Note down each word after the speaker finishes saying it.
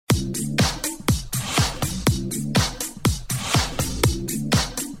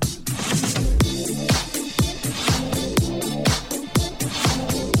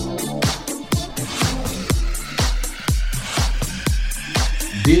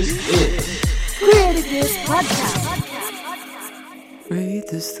This is Creative Views Podcast. Read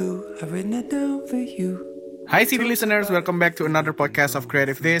this through, I've written it down for you. Hi CD listeners, welcome back to another podcast of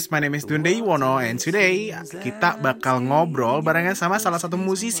Creative This. My name is Dunde Iwono and today kita bakal ngobrol barengan sama salah satu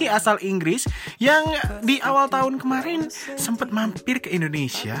musisi asal Inggris yang di awal tahun kemarin sempat mampir ke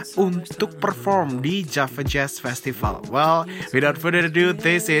Indonesia untuk perform di Java Jazz Festival. Well, without further ado,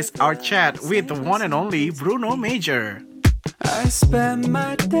 this is our chat with the one and only Bruno Major. I spend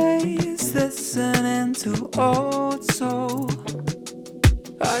my days listening to old soul.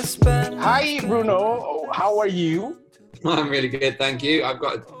 Hi Bruno, how are you? I'm really good, thank you. I've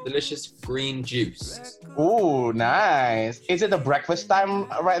got a delicious green juice. Ooh, nice. Is it the breakfast time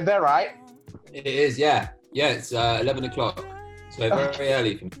right there, right? It is, yeah. Yeah, it's 11 o'clock. So very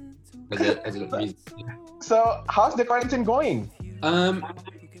early for me as a reason. So, how's the quarantine going?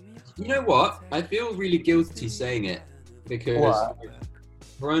 You know what? I feel really guilty saying it because What?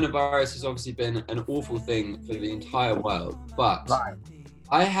 coronavirus has obviously been an awful thing for the entire world, but Right.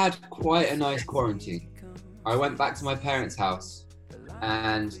 I had quite a nice quarantine. I went back to my parents' house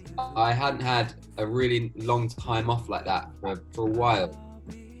and I hadn't had a really long time off like that for a while.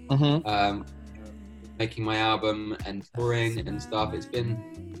 Mm-hmm. Making my album and touring and stuff. It's been,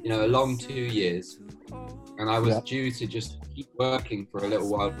 a long 2 years. And I was due to just keep working for a little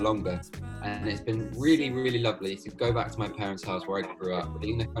while longer. And it's been really, really lovely to go back to my parents' house where I grew up,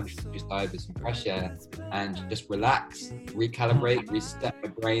 in the countryside with some fresh air and just relax, recalibrate, reset my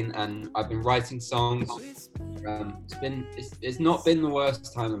brain. And I've been writing songs. It's not been the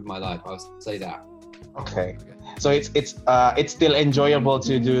worst time of my life, I'll say that. Okay. So it's still enjoyable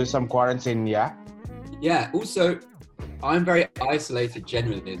to do some quarantine, yeah? Yeah, also, I'm very isolated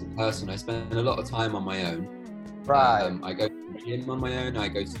generally as a person. I spend a lot of time on my own. Right. I go to the gym on my own, I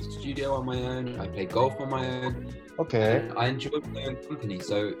go to the studio on my own, I play golf on my own. Okay. I enjoy my own company,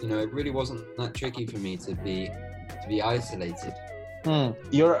 so it really wasn't that tricky for me to be isolated.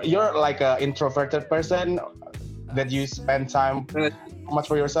 You're like an introverted person that you spend time much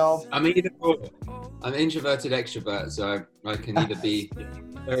for yourself. I'm either or. I'm introverted extrovert, so I can either be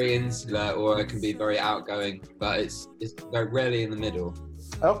very insular or I can be very outgoing, but it's very rarely in the middle.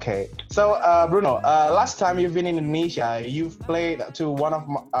 Okay. So Bruno, last time you've been in Indonesia, you've played to one of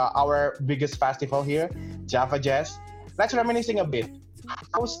our biggest festival here, Java Jazz. Let's reminiscing a bit.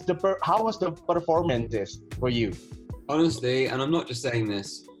 How was the performance for you? Honestly, and I'm not just saying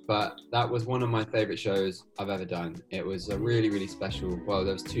this, but that was one of my favorite shows I've ever done. It was a really, really special. Well,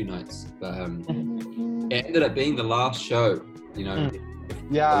 there was 2 nights, but it ended up being the last show.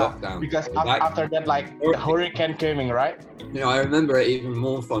 Yeah, lockdown. because after that, like the hurricane coming, right? I remember it even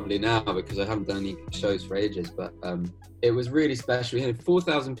more fondly now because I haven't done any shows for ages. But it was really special. We had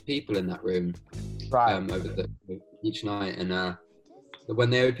 4,000 people in that room, Right. over each night, and when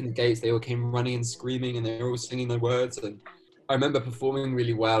they opened the gates, they all came running and screaming, and they were all singing their words. And I remember performing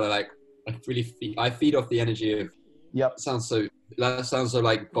really well. I feed off the energy of. Yep. That sounds so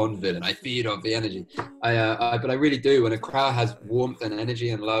like Bond villain. I feed off the energy. But I really do. When a crowd has warmth and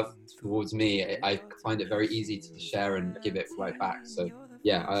energy and love towards me, I find it very easy to share and give it right back. So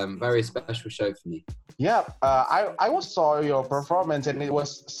yeah, very special show for me. Yeah, I saw your performance and it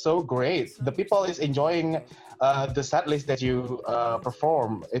was so great. The people is enjoying the set list that you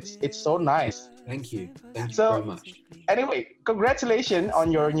perform. It's so nice. Thank you very much. Anyway, congratulations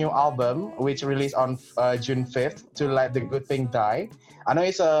on your new album, which released on June 5th, To Let the Good Thing Die. I know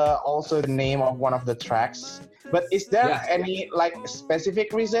it's also the name of one of the tracks, but is there any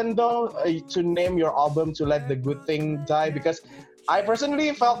specific reason though to name your album To Let the Good Thing Die? Because I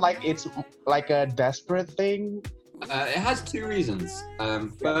personally felt like it's like a desperate thing. It has 2 reasons.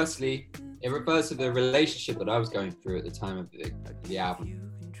 Firstly, it refers to the relationship that I was going through at the time of the album,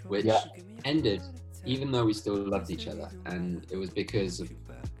 which ended even though we still loved each other, and it was because of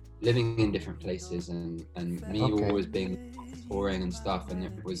living in different places and me always being touring and stuff, and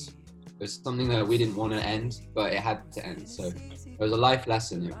it was something that we didn't want to end, but it had to end. So it was a life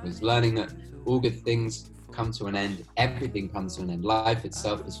lesson. It was learning that all good things come to an end, everything comes to an end. Life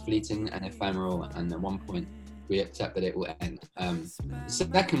itself is fleeting and ephemeral, and at one point we accept that it will end. The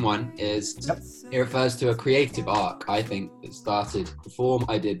second one is it refers to a creative arc, I think, that started before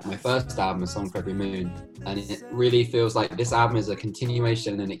I did my first album, A Song for Every Moon, and it really feels like this album is a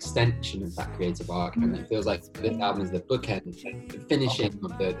continuation and an extension of that creative arc, and it feels like this album is the bookend, the finishing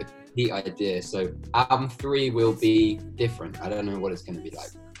of the complete idea. So album 3 will be different. I don't know what it's going to be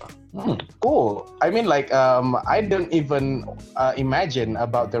like. Cool. I mean, I don't even imagine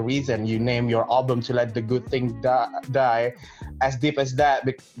about the reason you name your album To Let the Good Thing Die as deep as that.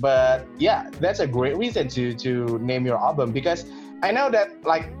 But yeah, that's a great reason to name your album, because I know that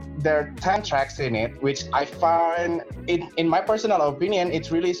like there are 10 tracks in it, which I find, in my personal opinion,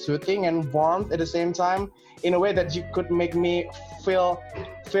 it's really soothing and warm at the same time, in a way that you could make me feel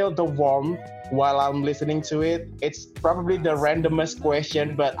the warmth while I'm listening to it. It's probably the randomest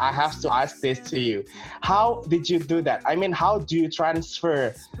question, but I have to ask this to you. How did you do that? I mean, how do you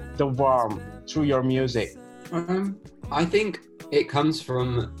transfer the warmth through your music? I think it comes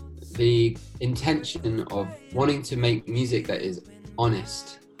from the intention of wanting to make music that is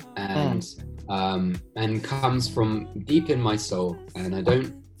honest and comes from deep in my soul. And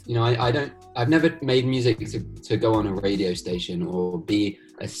I've never made music to go on a radio station or be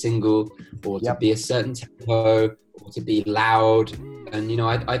a single or to be a certain tempo or to be loud. And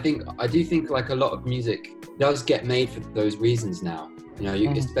I do think like a lot of music does get made for those reasons now.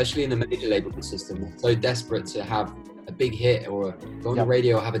 Especially in the major label system, they're so desperate to have a big hit or go on the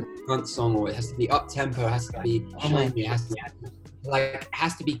radio or have a dance song, or it has to be up tempo, it has to be shiny, it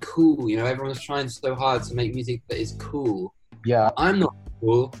has to be cool. Everyone's trying so hard to make music that is cool. I'm not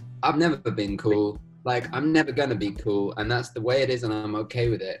cool. I've never been cool. Like, I'm never gonna be cool, and that's the way it is, and I'm okay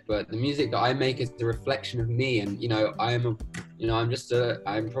with it. But the music that I make is a reflection of me, and I'm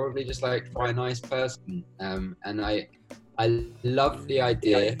probably just like quite a nice person, and I love the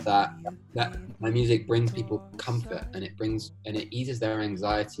idea that my music brings people comfort, and it eases their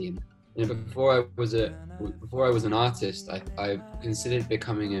anxiety. And before I was an artist, I considered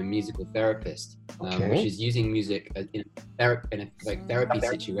becoming a musical therapist, which is using music in a therapy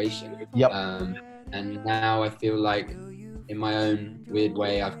situation. And now I feel like, in my own weird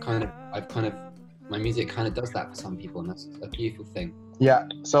way, I've kind of my music kind of does that for some people, and that's a beautiful thing. Yeah,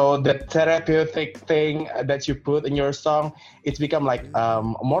 so the therapeutic thing that you put in your song, it's become like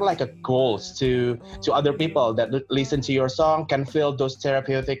more like a goals to other people that listen to your song can feel those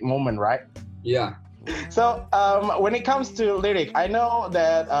therapeutic moments, right? Yeah. So when it comes to lyric, I know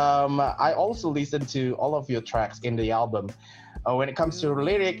that I also listen to all of your tracks in the album. When it comes to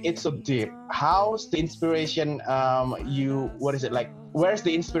lyric, it's so deep. How's the inspiration? Where's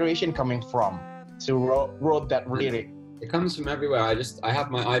the inspiration coming from to wrote that lyric? It comes from everywhere. I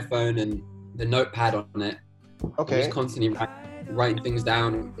have my iPhone and the notepad on it. Okay. I'm just constantly writing things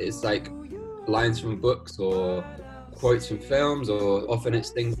down. It's like lines from books or quotes from films, or often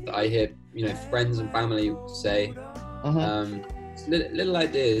it's things that I hear, friends and family say. Little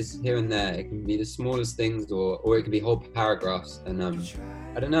ideas here and there. It can be the smallest things, or it can be whole paragraphs. And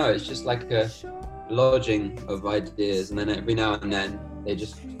I don't know. It's just like a lodging of ideas, and then every now and then they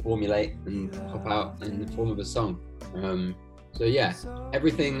just formulate and pop out in the form of a song. So yeah,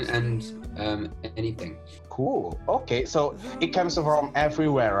 everything and anything. Cool. Okay, so it comes from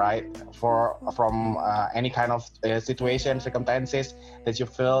everywhere, right? From any kind of situation, circumstances that you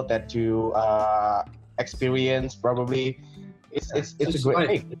feel, that you experience, probably. It's a great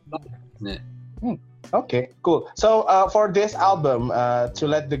thing. Isn't it? Okay, cool. So for this album, To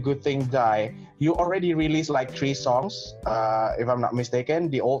Let the Good Thing Die, you already released like 3 songs, if I'm not mistaken.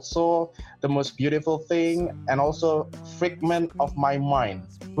 The Also, The Most Beautiful Thing, and also Figment of My Mind.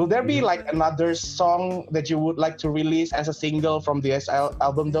 Will there be like another song that you would like to release as a single from this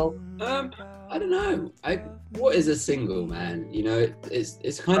album though? I don't know. What is a single, man?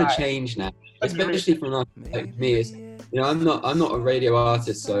 It's kind of changed now, especially from an artist like me. I'm not a radio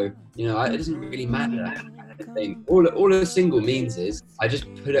artist, so it doesn't really matter. All a single means is I just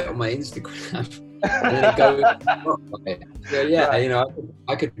put it on my Instagram and then it goes. So yeah,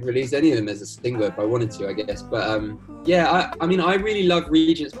 I could release any of them as a single if I wanted to, I guess. But I really love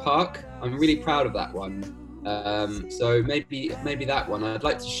Regent's Park. I'm really proud of that one. So maybe that one. I'd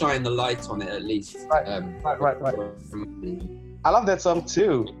like to shine the light on it at least. Right. I love that song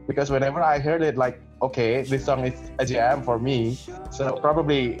too, because whenever I heard it, like, okay, this song is a jam for me. So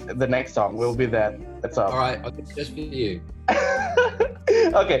probably the next song will be that song. All right, I'll do it just for you.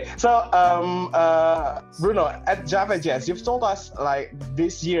 Okay, so Bruno, at Java Jazz, you've told us like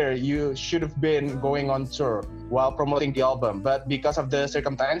this year you should have been going on tour while promoting the album, but because of the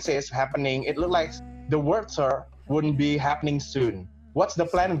circumstances happening, it looked like the world tour wouldn't be happening soon. What's the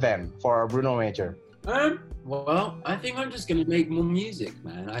plan then for Bruno Major? Well, I think I'm just gonna make more music,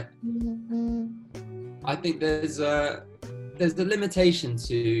 man. I think there's the limitation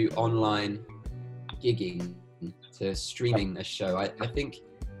to online gigging, to streaming a show. I think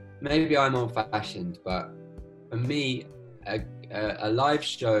maybe I'm old-fashioned, but for me, a live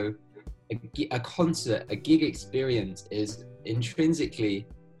show, a concert, a gig experience is intrinsically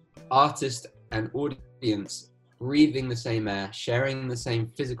artist and audience breathing the same air, sharing the same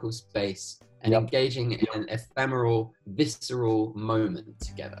physical space, and engaging in an ephemeral, visceral moment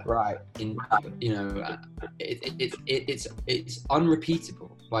together. Right. It's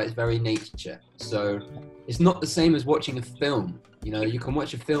unrepeatable by its very nature. So it's not the same as watching a film. You can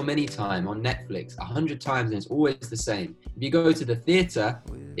watch a film anytime on Netflix 100 times and it's always the same. If you go to the theater,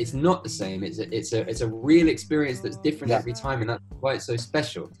 it's not the same. It's a real experience that's different every time, and that's why it's so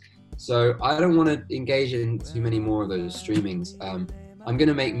special. So I don't want to engage in too many more of those streamings. I'm going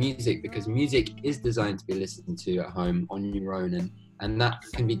to make music because music is designed to be listened to at home on your own, and that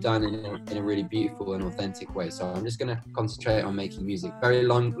can be done in a really beautiful and authentic way. So I'm just going to concentrate on making music. Very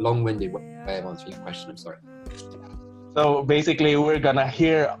long-winded way of answering your question. I'm sorry. So basically, we're gonna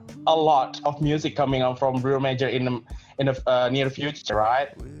hear a lot of music coming out from Bruno Major in the near future, right?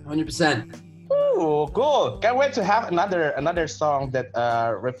 100%. Ooh, cool! Can't wait to have another song that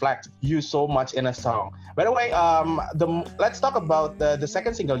reflects you so much in a song. By the way, let's talk about the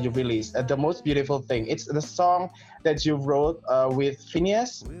second single you released, The Most Beautiful Thing. It's the song that you wrote with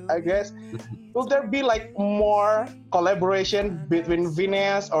Finneas, I guess. Will there be like more collaboration between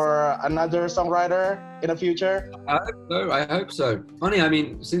Finneas or another songwriter in the future? I hope so. Funny, I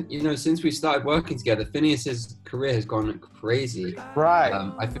mean, since we started working together, Finneas's career has gone crazy. Right.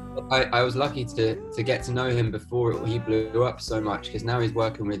 I was lucky to get to know him before he blew up so much, because now he's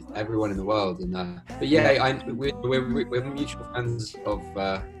working with everyone in the world. And but yeah, we're mutual fans of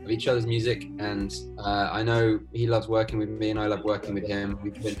each other's music, and I know he loves working with me and I love working with him.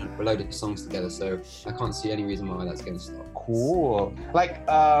 We've been loaded of songs together, so I can't see any reason why that's going to stop. Cool. Like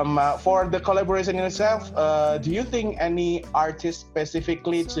for the collaboration itself, do you think any artist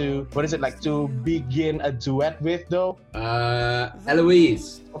specifically to begin a duet with though?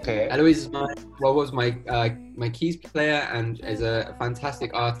 Eloise. Okay. Eloise was my keys player and is a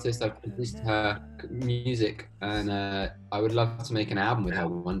fantastic artist. I've produced her music, and I would love to make an album with her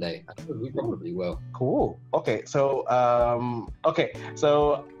one day. We probably will. Cool. Okay. So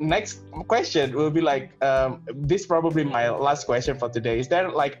next question will be like this probably my last question for today. Is there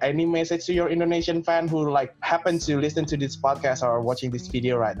like any message to your Indonesian fan who like happen to listen to this podcast or watching this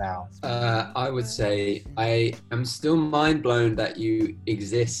video right now? I would say I am still mind blown that you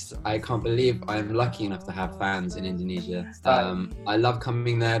exist. I can't believe I'm lucky enough to have fans in Indonesia. I love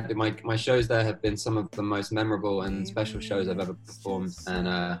coming there. My shows there have been some of the most memorable and special shows I've ever performed, and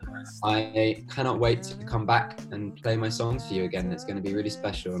I cannot wait to come back and play my songs for you again. It's going to be really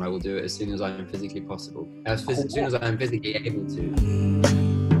special, and I will do it as soon as I am physically possible. As soon as I am physically able to.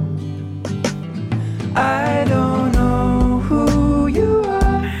 I don't know who you are.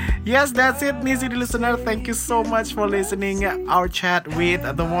 Yes, that's it, Nisi the listener. Thank you so much for listening our chat with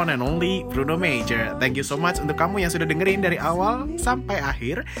the one and only Bruno Major. Thank you so much untuk kamu yang sudah dengerin dari awal sampai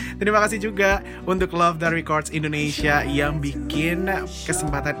akhir. Terima kasih juga untuk Love the Records Indonesia yang bikin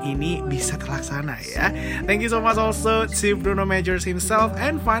kesempatan ini bisa terlaksana ya. Thank you so much also to Bruno Major himself.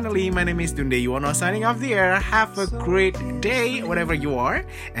 And finally, my name is Dunde Yuwono signing off the air. Have a great day wherever you are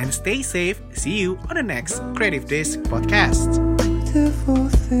and stay safe. See you on the next Creative Days podcast. Beautiful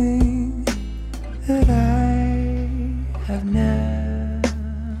thing that I have never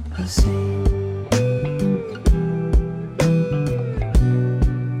seen.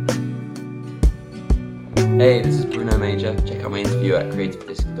 Hey, this is Bruno Major. Check out my interview at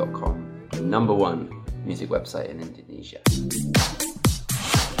creativedisc.com, the #1 music website in Indonesia.